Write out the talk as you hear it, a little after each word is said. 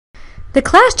The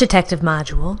Clash Detective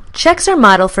module checks our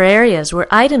model for areas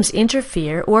where items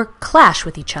interfere or clash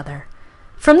with each other.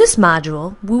 From this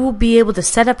module, we will be able to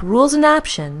set up rules and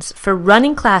options for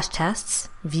running clash tests,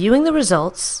 viewing the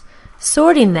results,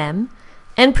 sorting them,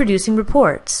 and producing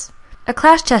reports. A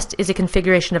clash test is a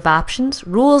configuration of options,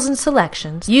 rules, and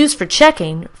selections used for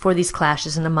checking for these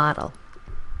clashes in a model.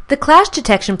 The clash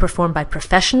detection performed by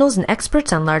professionals and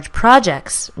experts on large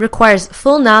projects requires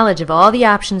full knowledge of all the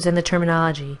options and the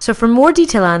terminology. So for more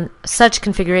detail on such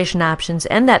configuration options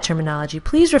and that terminology,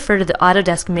 please refer to the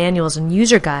Autodesk manuals and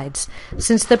user guides,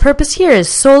 since the purpose here is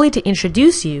solely to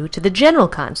introduce you to the general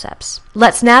concepts.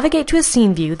 Let's navigate to a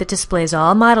scene view that displays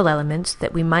all model elements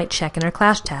that we might check in our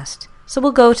clash test. So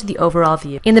we'll go to the overall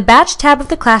view. In the Batch tab of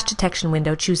the clash detection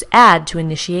window, choose Add to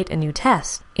initiate a new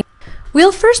test.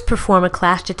 We'll first perform a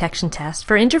clash detection test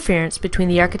for interference between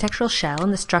the architectural shell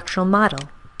and the structural model,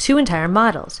 two entire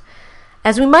models.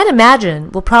 As we might imagine,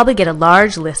 we'll probably get a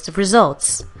large list of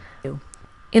results.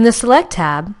 In the Select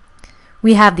tab,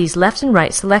 we have these left and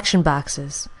right selection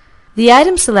boxes. The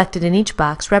items selected in each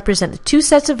box represent the two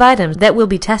sets of items that will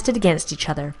be tested against each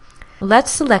other.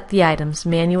 Let's select the items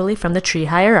manually from the tree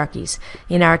hierarchies,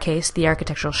 in our case the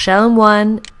architectural shell in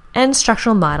one and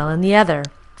structural model in the other.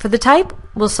 For the type,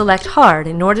 we'll select Hard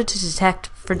in order to detect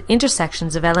for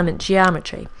intersections of element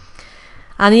geometry.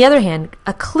 On the other hand,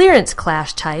 a clearance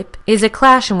clash type is a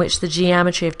clash in which the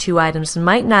geometry of two items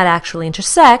might not actually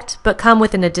intersect, but come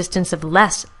within a distance of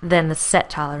less than the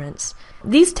set tolerance.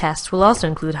 These tests will also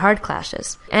include hard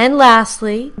clashes. And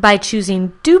lastly, by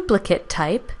choosing Duplicate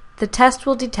type, the test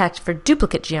will detect for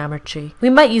duplicate geometry. We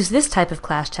might use this type of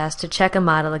clash test to check a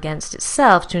model against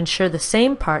itself to ensure the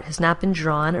same part has not been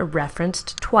drawn or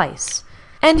referenced twice.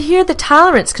 And here the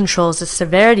tolerance controls the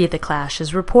severity of the clash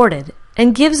as reported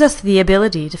and gives us the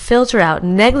ability to filter out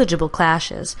negligible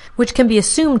clashes, which can be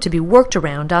assumed to be worked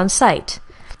around on site.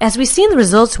 As we see in the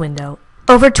results window,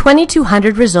 over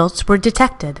 2,200 results were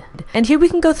detected, and here we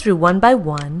can go through one by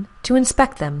one to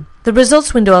inspect them. The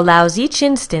results window allows each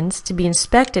instance to be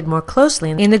inspected more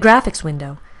closely in the graphics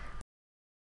window.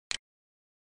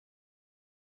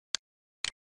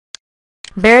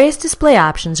 Various display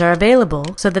options are available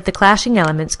so that the clashing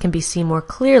elements can be seen more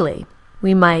clearly.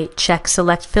 We might check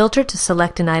Select Filter to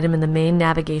select an item in the main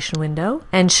navigation window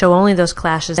and show only those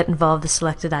clashes that involve the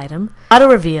selected item. Auto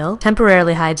Reveal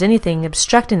temporarily hides anything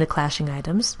obstructing the clashing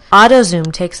items. Auto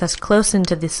Zoom takes us close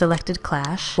into the selected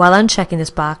clash, while unchecking this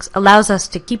box allows us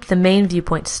to keep the main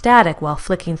viewpoint static while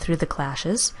flicking through the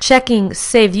clashes. Checking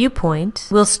Save Viewpoint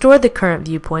will store the current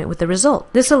viewpoint with the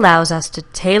result. This allows us to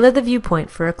tailor the viewpoint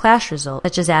for a clash result,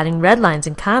 such as adding red lines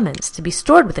and comments to be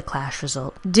stored with the clash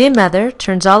result. Dim Other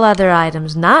turns all other items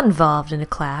not involved in a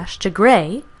clash to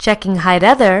gray. Checking Hide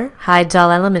Other hides all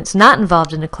elements not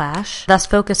involved in a clash, thus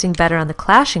focusing better on the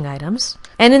clashing items.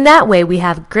 And in that way we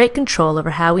have great control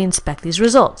over how we inspect these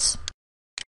results.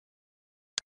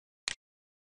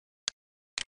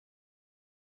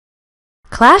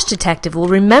 Clash Detective will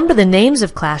remember the names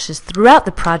of clashes throughout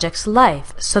the project's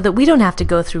life so that we don't have to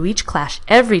go through each clash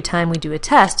every time we do a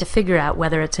test to figure out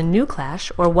whether it's a new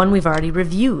clash or one we've already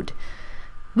reviewed.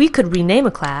 We could rename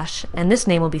a clash, and this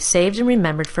name will be saved and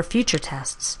remembered for future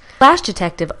tests. Clash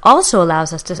Detective also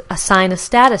allows us to assign a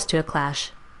status to a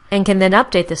clash, and can then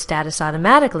update the status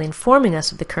automatically, informing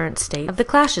us of the current state of the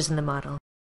clashes in the model.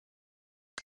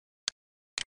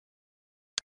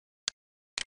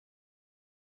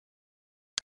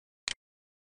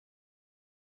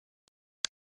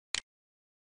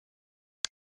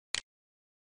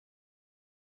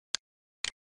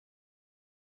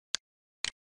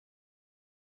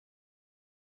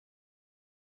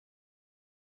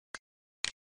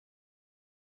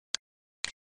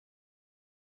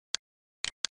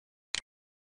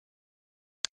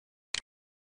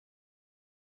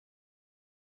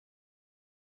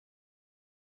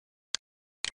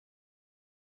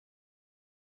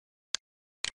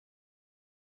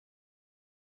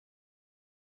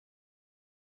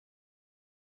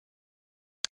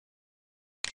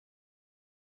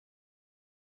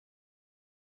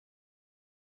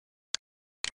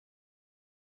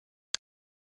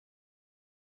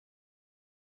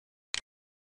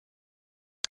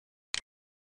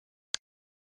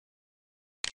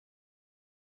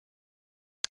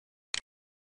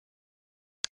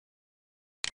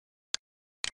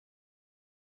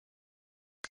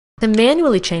 To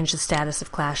manually change the status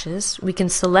of clashes, we can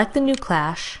select the new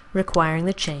clash requiring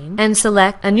the change and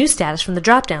select a new status from the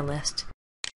drop-down list.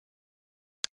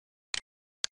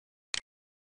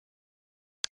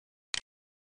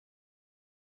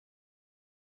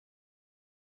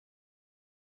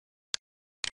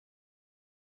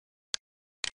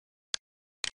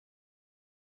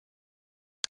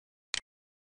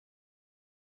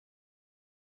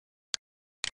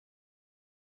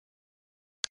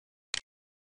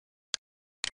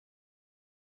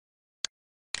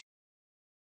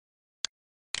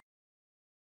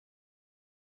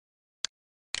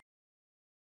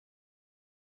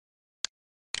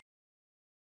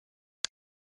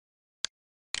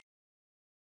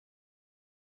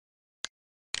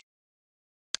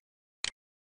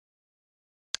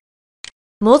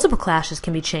 Multiple clashes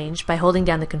can be changed by holding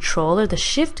down the Control or the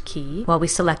Shift key while we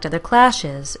select other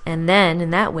clashes, and then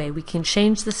in that way we can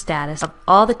change the status of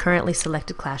all the currently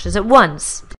selected clashes at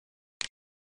once.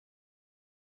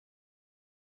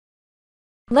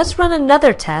 Let's run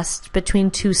another test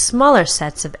between two smaller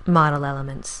sets of model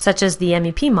elements, such as the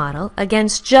MEP model,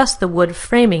 against just the wood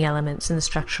framing elements in the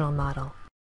structural model.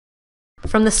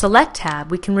 From the Select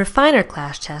tab, we can refine our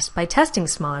clash test by testing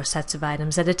smaller sets of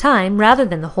items at a time rather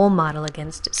than the whole model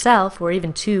against itself or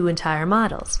even two entire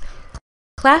models.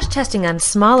 Clash testing on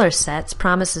smaller sets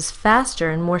promises faster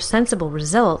and more sensible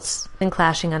results than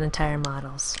clashing on entire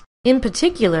models. In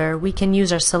particular, we can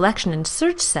use our selection and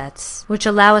search sets, which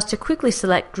allow us to quickly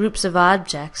select groups of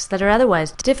objects that are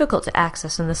otherwise difficult to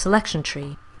access in the selection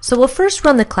tree. So we'll first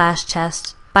run the clash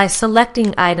test by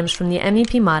selecting items from the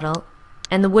MEP model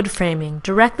and the wood framing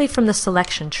directly from the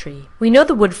selection tree. We know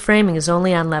the wood framing is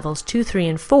only on levels 2, 3,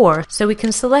 and 4, so we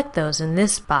can select those in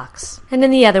this box. And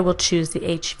in the other we'll choose the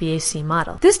HVAC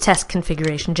model. This test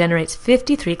configuration generates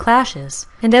 53 clashes,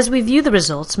 and as we view the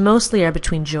results, mostly are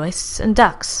between joists and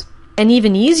ducts. An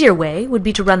even easier way would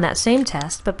be to run that same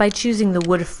test, but by choosing the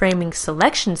wood framing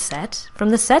selection set from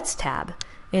the Sets tab,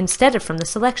 instead of from the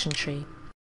selection tree.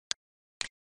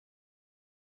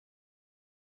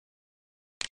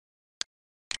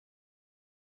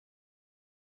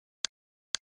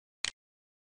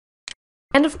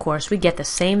 And of course, we get the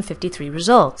same 53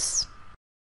 results.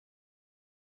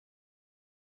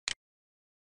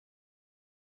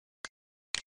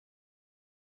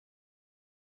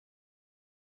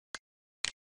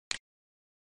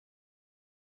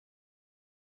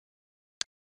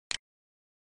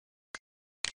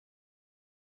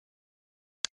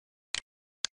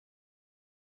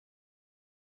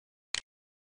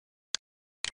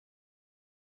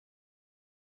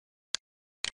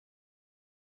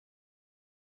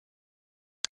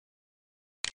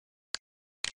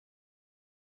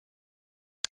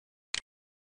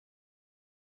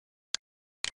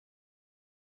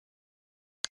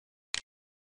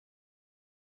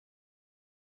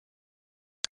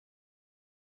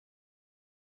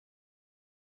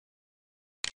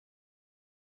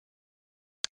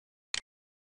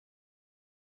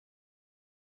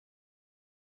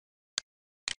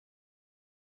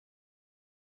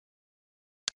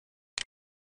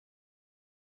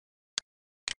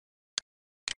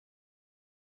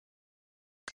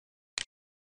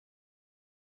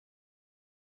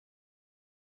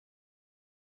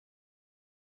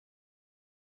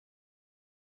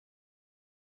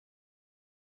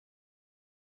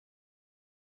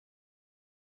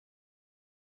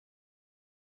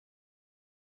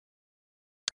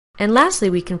 And lastly,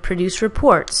 we can produce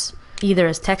reports, either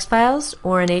as text files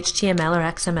or in HTML or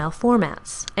XML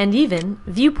formats, and even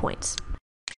viewpoints.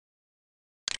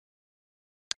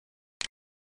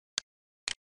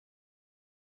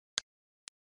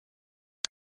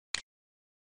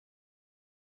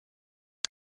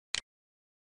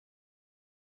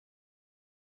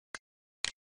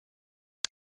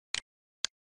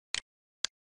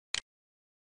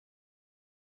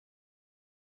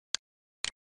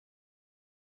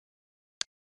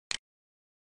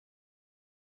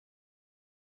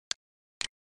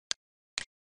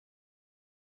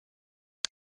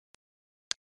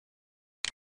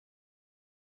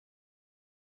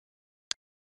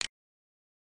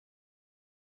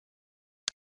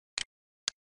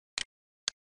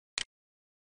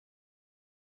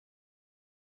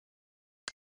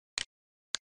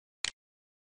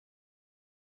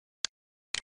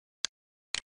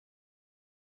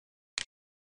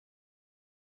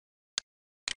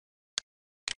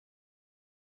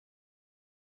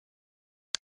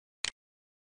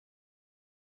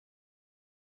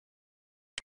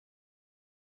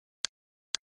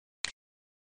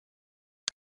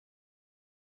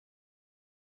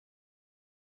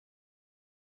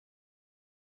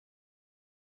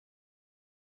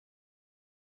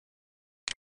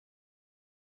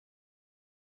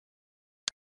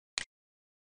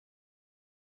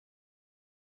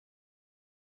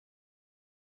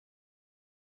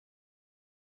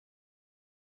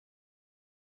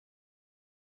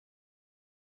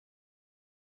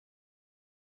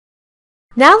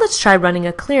 Now let's try running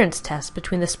a clearance test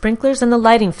between the sprinklers and the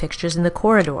lighting fixtures in the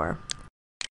corridor.